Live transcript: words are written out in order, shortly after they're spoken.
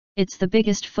It's the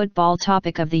biggest football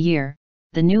topic of the year.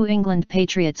 The New England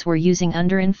Patriots were using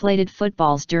underinflated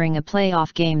footballs during a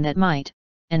playoff game that might,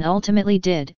 and ultimately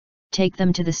did, take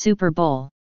them to the Super Bowl.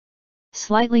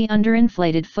 Slightly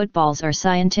underinflated footballs are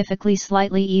scientifically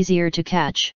slightly easier to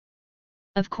catch.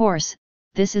 Of course,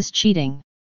 this is cheating.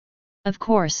 Of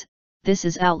course, this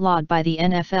is outlawed by the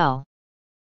NFL.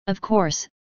 Of course,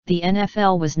 the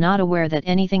NFL was not aware that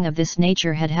anything of this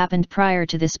nature had happened prior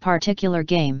to this particular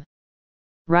game.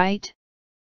 Right?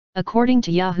 According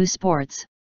to Yahoo Sports,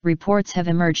 reports have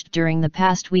emerged during the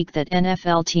past week that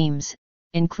NFL teams,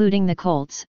 including the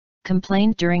Colts,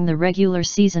 complained during the regular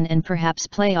season and perhaps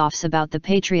playoffs about the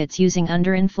Patriots using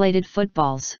underinflated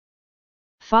footballs.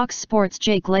 Fox Sports'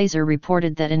 Jay Glazer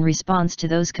reported that in response to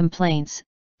those complaints,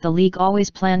 the league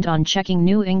always planned on checking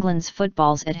New England's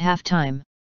footballs at halftime.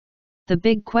 The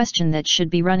big question that should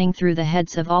be running through the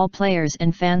heads of all players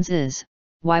and fans is,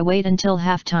 why wait until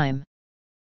halftime?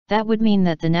 That would mean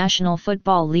that the National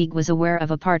Football League was aware of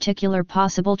a particular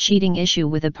possible cheating issue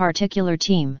with a particular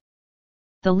team.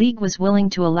 The league was willing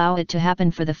to allow it to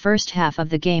happen for the first half of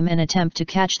the game and attempt to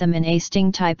catch them in a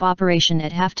sting-type operation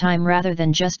at halftime rather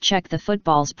than just check the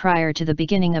footballs prior to the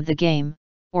beginning of the game,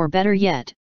 or better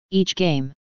yet, each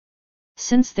game.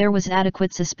 Since there was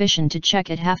adequate suspicion to check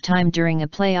at halftime during a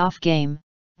playoff game,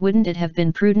 wouldn't it have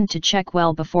been prudent to check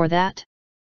well before that?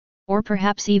 Or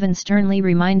perhaps even sternly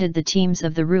reminded the teams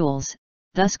of the rules,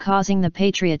 thus causing the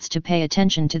Patriots to pay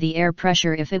attention to the air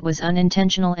pressure if it was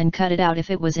unintentional and cut it out if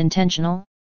it was intentional?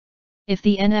 If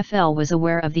the NFL was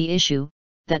aware of the issue,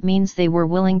 that means they were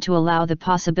willing to allow the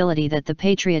possibility that the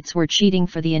Patriots were cheating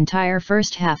for the entire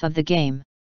first half of the game.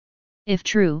 If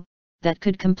true, that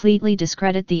could completely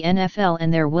discredit the NFL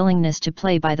and their willingness to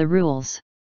play by the rules.